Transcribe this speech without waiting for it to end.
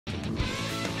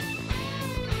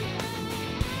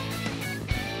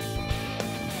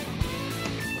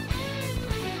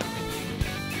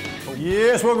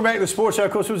Yes, welcome back to the Sports Show.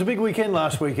 Of course, it was a big weekend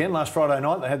last Friday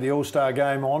night. They had the All-Star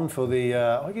game on for the,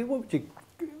 what would you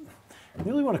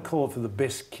really want to call it, for the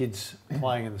best kids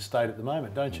playing in the state at the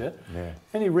moment, don't you? Yeah.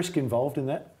 Any risk involved in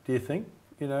that, do you think?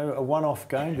 You know, a one-off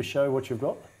game to show what you've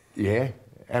got? Yeah,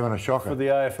 having a shocker. For the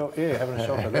AFL, yeah, having a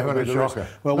shocker. Having a shocker.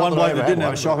 Well, one bloke that didn't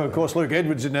have a shocker, of course, Luke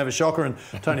Edwards didn't have a shocker, and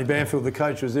Tony Bamford, the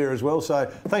coach, was there as well. So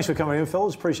thanks for coming in,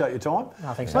 fellas. Appreciate your time.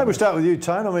 No, thanks. Maybe we'll start with you,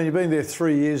 Tone. I mean, you've been there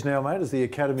 3 years now, mate, as the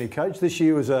academy coach. This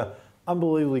year was a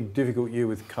unbelievably difficult year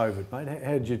with COVID, mate.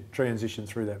 How did you transition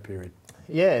through that period?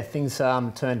 Yeah, things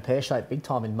turned pear-shaped big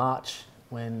time in March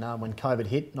when COVID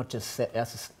hit, not just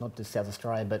South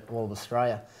Australia, but all of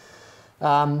Australia.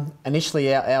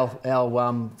 Initially,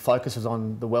 our focus was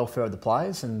on the welfare of the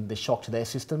players and the shock to their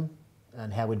system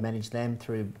and how we'd manage them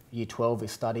through Year 12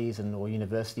 studies or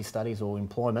university studies or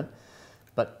employment.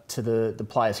 But to the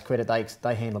players' credit,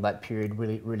 they handled that period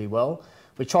really well.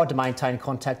 We tried to maintain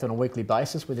contact on a weekly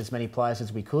basis with as many players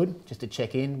as we could, just to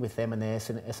check in with them and their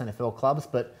SNFL clubs.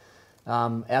 But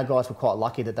our guys were quite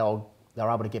lucky that they were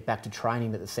able to get back to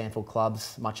training at the SANFL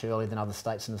clubs much earlier than other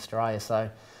states in Australia. So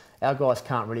our guys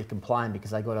can't really complain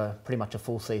because they got pretty much a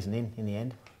full season in the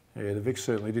end. Yeah, the Vics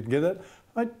certainly didn't get that.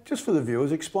 Mate, just for the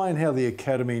viewers, explain how the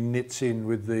academy knits in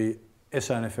with the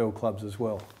SANFL clubs as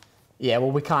well. Yeah,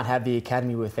 well, we can't have the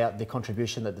academy without the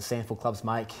contribution that the SANFL clubs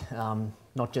make,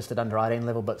 not just at under-18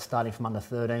 level, but starting from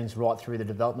under-13s right through the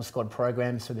development squad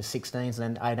programs, through the 16s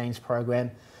and then 18s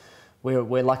program.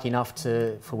 We're lucky enough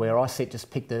to, for where I sit, just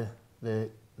pick the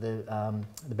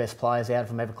best players out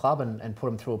from every club and put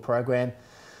them through a program.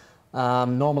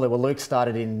 Normally, well, Luke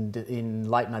started in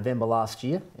late November last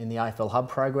year in the AFL Hub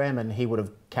program, and he would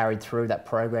have carried through that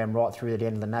program right through to the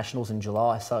end of the Nationals in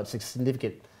July. So it's a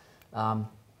significant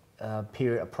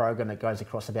period, a program that goes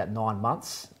across about 9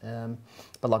 months.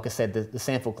 But like I said, the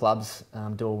SANFL clubs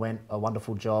do a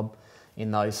wonderful job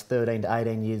in those 13 to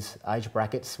 18 years age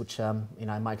brackets, which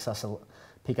makes us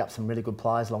pick up some really good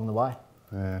players along the way.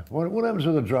 Yeah. What happens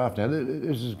with the draft now?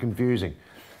 This is confusing.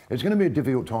 It's going to be a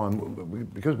difficult time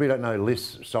because we don't know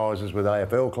list sizes with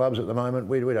AFL clubs at the moment.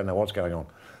 We don't know what's going on.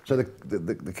 So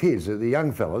the kids, the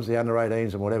young fellas, the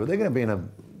under-18s and whatever, they're going to be in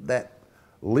that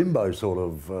limbo sort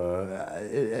of.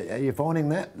 Are you finding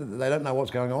that they don't know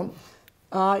what's going on?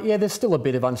 Yeah, there's still a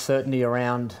bit of uncertainty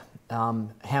around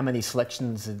how many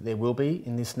selections there will be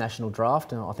in this national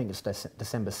draft, and I think it's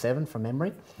December 7 from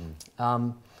memory.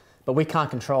 But we can't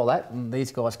control that, and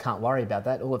these guys can't worry about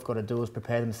that. All they've got to do is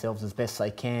prepare themselves as best they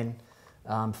can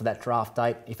for that draft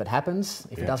date. If it happens,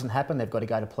 if it doesn't happen, they've got to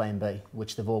go to Plan B,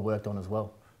 which they've all worked on as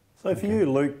well. So for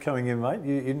you, Luke, coming in, mate,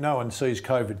 no one sees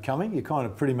COVID coming. You kind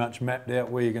of pretty much mapped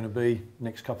out where you're going to be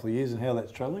next couple of years and how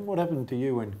that's travelling. What happened to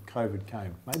you when COVID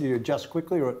came? Mate, did you adjust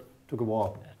quickly or it took a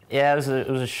while? Yeah, it was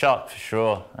a shock for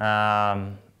sure.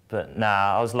 But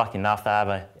nah, I was lucky enough to have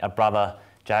a brother,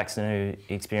 Jackson,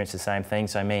 who experienced the same thing.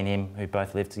 So me and him, who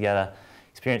both lived together,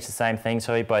 experienced the same thing.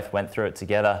 So we both went through it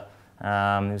together. It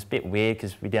was a bit weird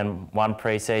because we did one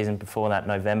pre-season before that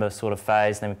November sort of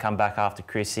phase. Then we come back after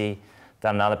Chrissy,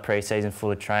 done another pre-season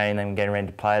full of training, then we're getting ready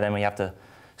to play. Then we have to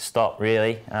stop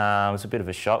really. It was a bit of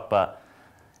a shock, but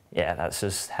yeah, that's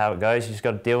just how it goes. You just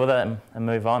got to deal with it and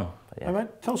move on. Yeah. Hey, mate,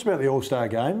 tell us about the All-Star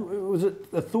game. Was it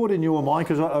a thought in your mind?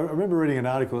 Because I remember reading an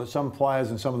article that some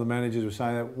players and some of the managers were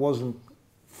saying that it wasn't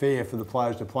fair for the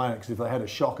players to play in it because if they had a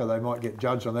shocker, they might get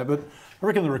judged on that. But I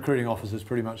reckon the recruiting officers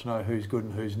pretty much know who's good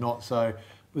and who's not. So it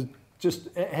was just,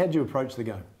 how did you approach the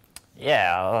game?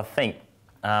 Yeah, I think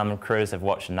recruiters have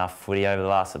watched enough footy over the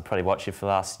last, I've probably watched it for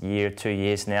the last year, 2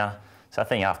 years now. So I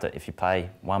think if you play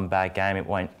one bad game, it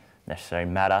won't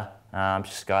necessarily matter.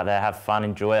 Just go out there, have fun,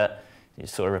 enjoy it. It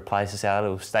sort of replaces our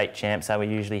little state champs that we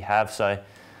usually have. So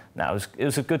no, it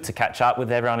was good to catch up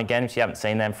with everyone again if you haven't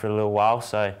seen them for a little while.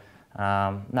 So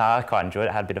no, I quite enjoyed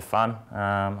it, had a bit of fun.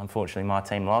 Unfortunately, my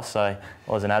team lost, so it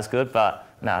wasn't as good, but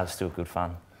no, it was still good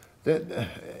fun.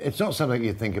 It's not something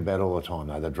you think about all the time,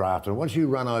 though, the draft. And once you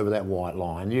run over that white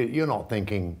line, you're not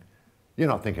thinking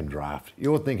draft.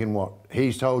 You're thinking what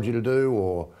he's told you to do,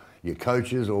 or your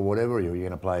coaches, or whatever. You're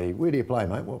going to play. Where do you play,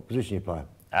 mate? What position you play?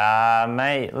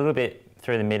 Mate, a little bit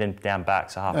through the mid and down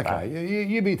back, so half back. Okay,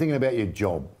 you'd be thinking about your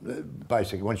job,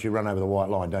 basically, once you run over the white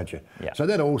line, don't you? Yeah. So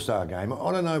that All-Star game,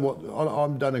 I don't know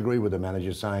I don't agree with the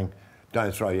manager saying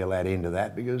don't throw your lad into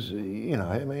that because, I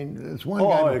mean, it's one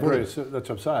game. I agree, that's what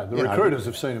I'm saying. The recruiters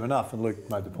have seen him enough and Luke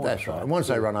made the point. That's right. And once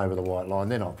they run over the white line,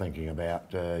 they're not thinking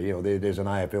about, there's an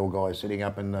AFL guy sitting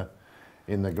up in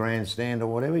the grandstand or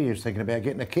whatever. You're just thinking about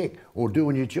getting a kick or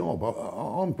doing your job.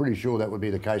 I'm pretty sure that would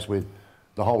be the case with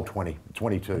the whole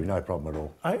 22, no problem at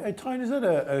all. Hey, Tone, is that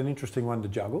an interesting one to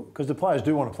juggle? Because the players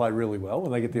do want to play really well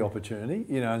when they get the opportunity,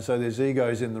 you know, and so there's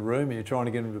egos in the room and you're trying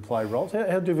to get them to play roles.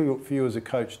 How difficult for you as a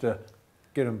coach to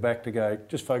get them back to go,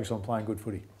 just focus on playing good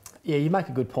footy? Yeah, you make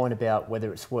a good point about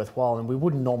whether it's worthwhile, and we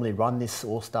wouldn't normally run this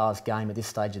All-Stars game at this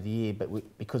stage of the year, but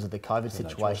because of the COVID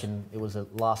situation, it was a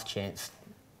last chance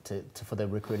for the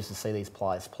recruiters to see these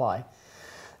players play.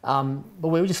 But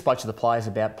we just spoke to the players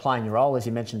about playing your role, as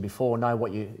you mentioned before, know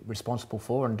what you're responsible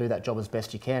for and do that job as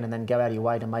best you can, and then go out of your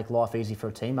way to make life easy for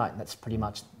a teammate. And that's pretty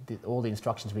much all the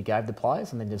instructions we gave the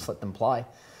players, and then just let them play.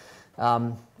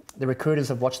 The recruiters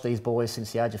have watched these boys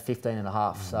since the age of 15 and a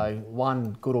half, so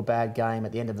one good or bad game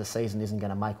at the end of the season isn't going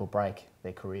to make or break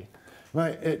their career.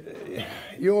 Mate,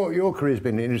 your career's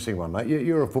been an interesting one, mate.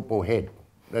 You're a football head.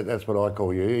 That's what I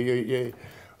call you.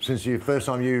 Since the first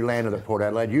time you landed at Port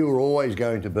Adelaide, you were always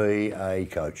going to be a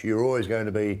coach. You were always going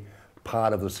to be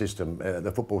part of the system,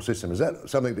 the football system. Is that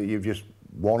something that you've just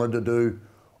wanted to do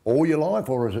all your life,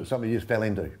 or is it something you just fell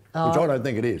into? Which I don't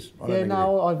think it is. I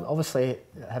obviously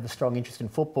have a strong interest in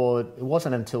football. It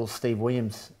wasn't until Steve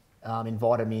Williams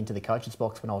invited me into the coach's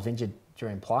box when I was injured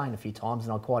during playing a few times,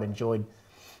 and I quite enjoyed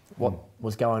what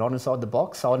was going on inside the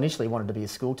box. So I initially wanted to be a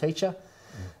school teacher,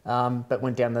 but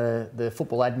went down the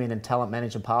football admin and talent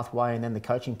manager pathway, and then the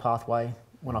coaching pathway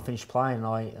when I finished playing,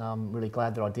 and I'm really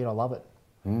glad that I did. I love it.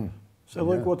 So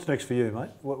Luke, what's next for you,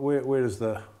 mate? Where does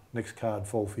the next card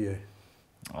fall for you?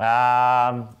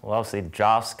 Well, obviously the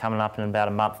draft's coming up in about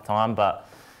a month's time, but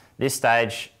this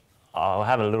stage I'll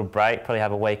have a little break, probably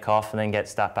have a week off, and then get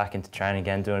stuck back into training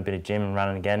again, doing a bit of gym and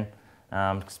running again.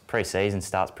 Because pre-season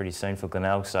starts pretty soon for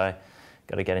Glenelg, so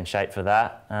got to get in shape for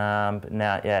that. But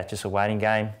now, yeah, just a waiting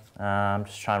game.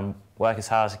 Just trying to work as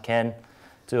hard as I can,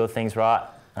 do all things right,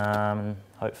 and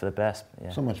hope for the best. Yeah.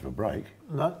 So much of a break.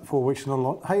 No, 4 weeks, not a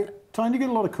lot. Hey, Tony, you get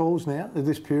a lot of calls now at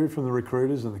this period from the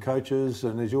recruiters and the coaches,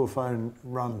 and is your phone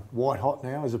run white hot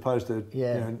now as opposed to...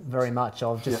 Yeah, very much.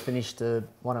 I've just finished a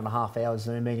 1.5 hour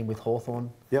Zoom meeting with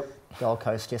Hawthorn. Gold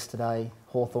Coast yesterday,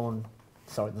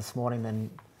 this morning, then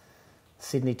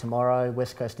Sydney tomorrow,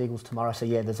 West Coast Eagles tomorrow. So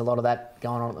yeah, there's a lot of that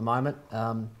going on at the moment.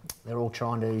 They're all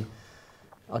trying to,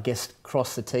 I guess,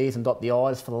 cross the T's and dot the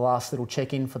I's for the last little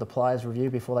check-in for the players' review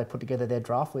before they put together their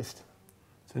draft list.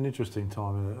 It's an interesting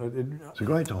time. It's a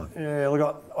great time. Yeah,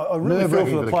 look, I really feel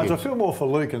for the players. I feel more for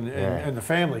Luke and the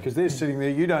family, because they're sitting there,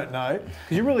 you don't know,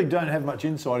 because you really don't have much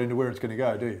insight into where it's going to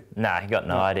go, do you? Nah, you got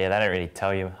no idea. They don't really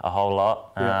tell you a whole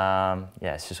lot.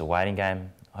 Yeah, it's just a waiting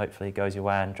game. Hopefully it goes your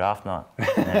way on draft night.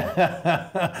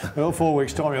 Yeah. Well, 4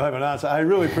 weeks' time you'll have an answer. Hey,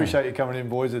 really appreciate you coming in,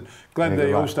 boys. And glad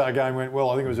the All-Star game went well.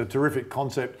 I think it was a terrific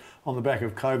concept on the back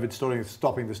of COVID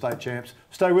stopping the state champs.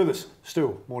 Stay with us.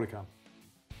 Still more to come.